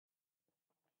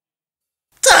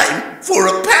for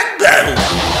a pack battle.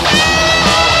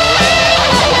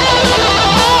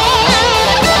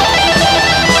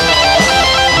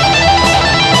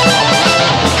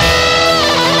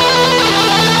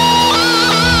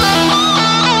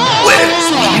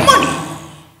 Where's my money?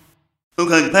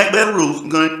 Okay, pack battle rules,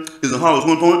 okay, is a hollow is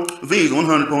 1 point, V is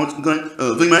 100 points, okay,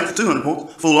 V max is 200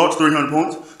 points, full art is 300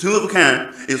 points, two of a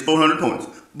kind is 400 points.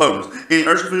 Bonus, any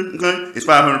Ursa view, okay, is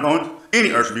 500 points,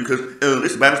 any Ursa view, because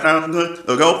it's a battle style, okay,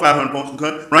 gold, 500 points,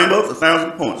 okay, rainbow,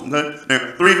 1,000 points, okay, now,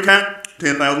 three of a kind,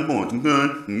 10,000 points, okay,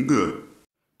 good.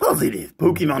 Positive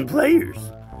Pokemon players,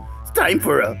 it's time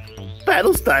for a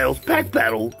Battle Styles pack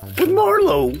battle with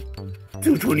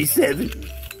Marlowe227.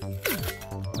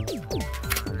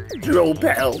 Your old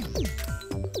pal,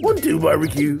 1-2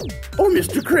 Barbecue, or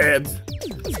Mr. Krabs.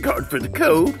 It's a card for the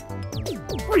code,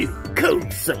 or you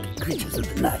code-sucking creatures of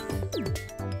the night.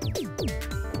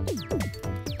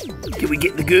 Can we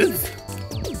get the goods?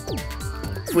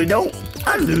 If we don't,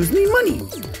 I lose me money.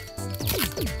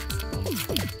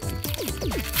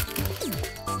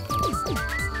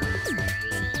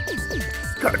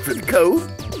 Card for the code,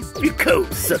 you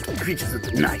code-sucking creatures of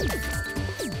the night.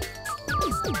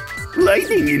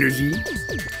 Lightning energy.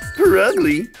 Her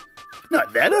ugly.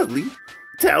 Not that ugly.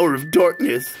 Tower of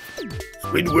Darkness.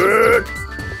 Squidward.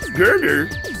 Girder.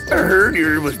 A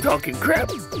herder was talking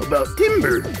crap about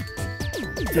timber.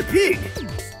 To pig.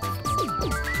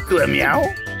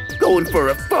 Glemeow. Going for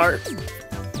a fart.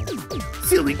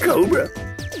 Silly cobra.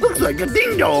 Looks like a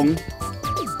ding dong.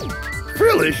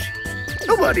 Frillish.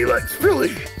 Nobody likes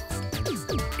Frillish.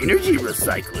 Energy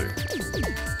recycler.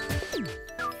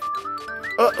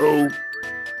 Uh-oh,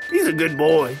 he's a good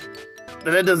boy,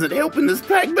 but that doesn't help in this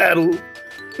pack battle.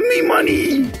 Me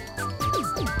money!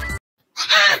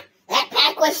 That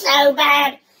pack was so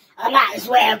bad, I might as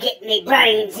well get me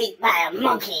brains eaten by a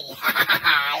monkey.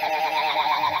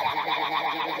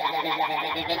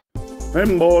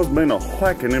 Them boys been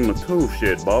a-whacking in my tool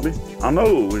shed, Bobby. I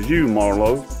know it was you,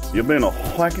 Marlowe. You been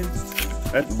a-whacking?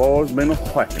 That boy's been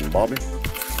a-whacking, Bobby.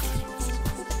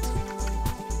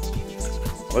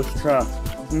 Let's try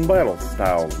Battle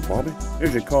Styles, Bobby.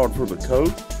 Here's your card for the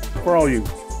code. For all you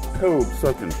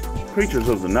code-sucking creatures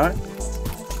of the night.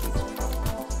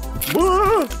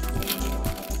 Whoa!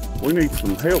 We need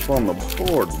some help on the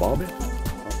board, Bobby.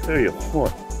 I'll tell you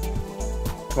what.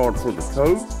 Card for the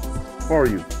code. For all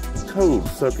you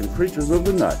code-sucking creatures of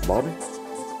the night, Bobby.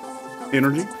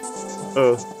 Energy.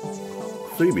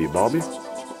 Phoebe, Bobby.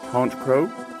 Conch Crow.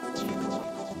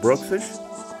 Bruxish.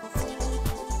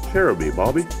 Cherubi,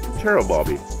 Bobby.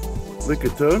 Bobby,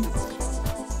 Lickitung,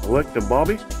 Electa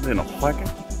Bobby, then a whacking,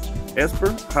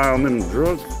 Esper, high on them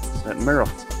drugs, that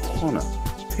marijuana,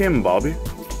 Tim Bobby,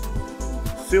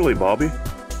 Silly Bobby.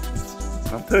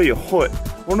 I'll tell you what,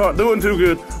 we're not doing too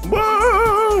good.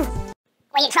 Whoa!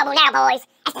 We're in trouble now, boys.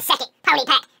 That's the second pony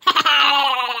pack.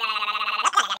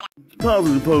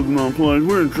 Positive Pokemon players,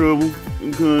 we're in trouble.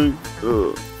 Okay,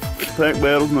 this pack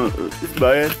battle's not, it's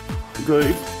bad.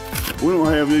 Okay. We don't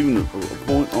have even a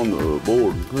point on the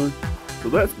board, okay? So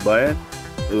that's bad.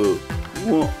 You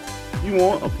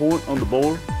want a point on the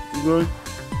board, okay?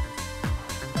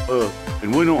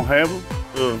 And we don't have them,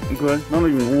 okay? Not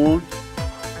even one.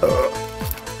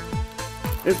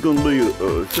 It's gonna be a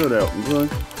shutout, okay?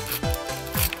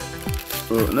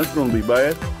 And that's gonna be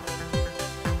bad.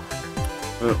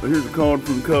 Here's a card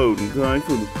for the code, okay?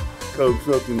 For the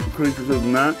code-sucking creatures of the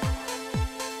night.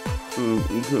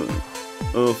 Okay.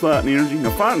 Fighting energy.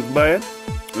 Now fighting's bad.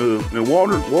 Now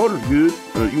water's good.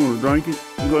 You want to drink it?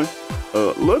 Okay.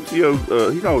 Luxio,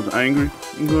 he's always angry.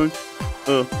 Okay.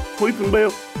 Weeping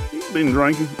Bell, he's been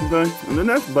drinking. Okay. And then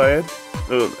that's bad.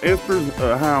 Esper's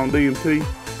high on DMT.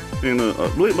 And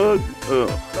Blitbug,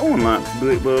 no one likes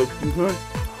Blitbug. Okay.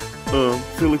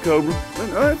 Silly Cobra,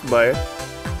 that's bad.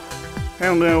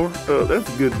 Houndour, that's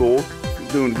a good boy.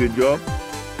 He's doing a good job.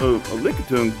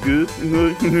 Lickatung's good.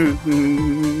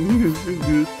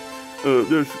 Good.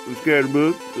 There's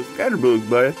Scatterbug. Scatterbug's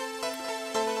bad.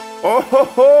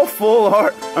 Oh, full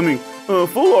art. I mean,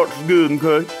 full art's good,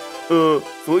 okay? So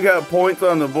we got points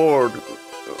on the board.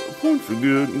 Points are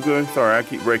good, okay? Sorry, I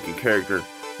keep breaking character.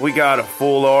 We got a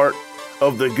full art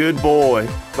of the good boy.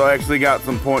 So I actually got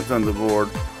some points on the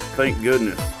board. Thank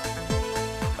goodness.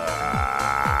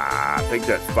 I think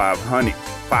that's 500.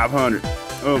 500.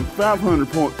 500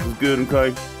 points is good,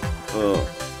 okay?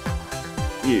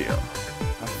 Yeah.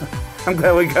 I'm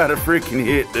glad we got a freaking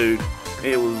hit, dude.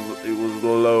 It was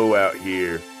low out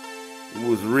here. It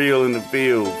was real in the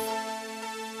field.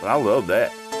 But I love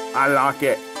that. I like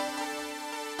it.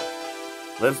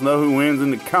 Let us know who wins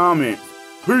in the comments.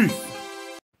 Peace.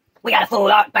 We got a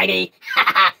full art, baby.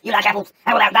 You like apples?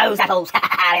 How about those apples? Battle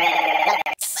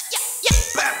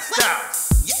style.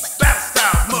 Battle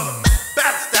style, mother.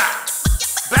 Battle style.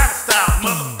 Battle style,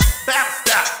 mother. Battle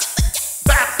style.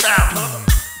 Battle style, mother.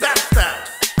 Battle style.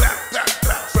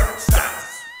 Battle style.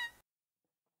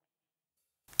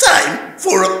 Time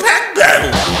for a pack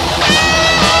battle.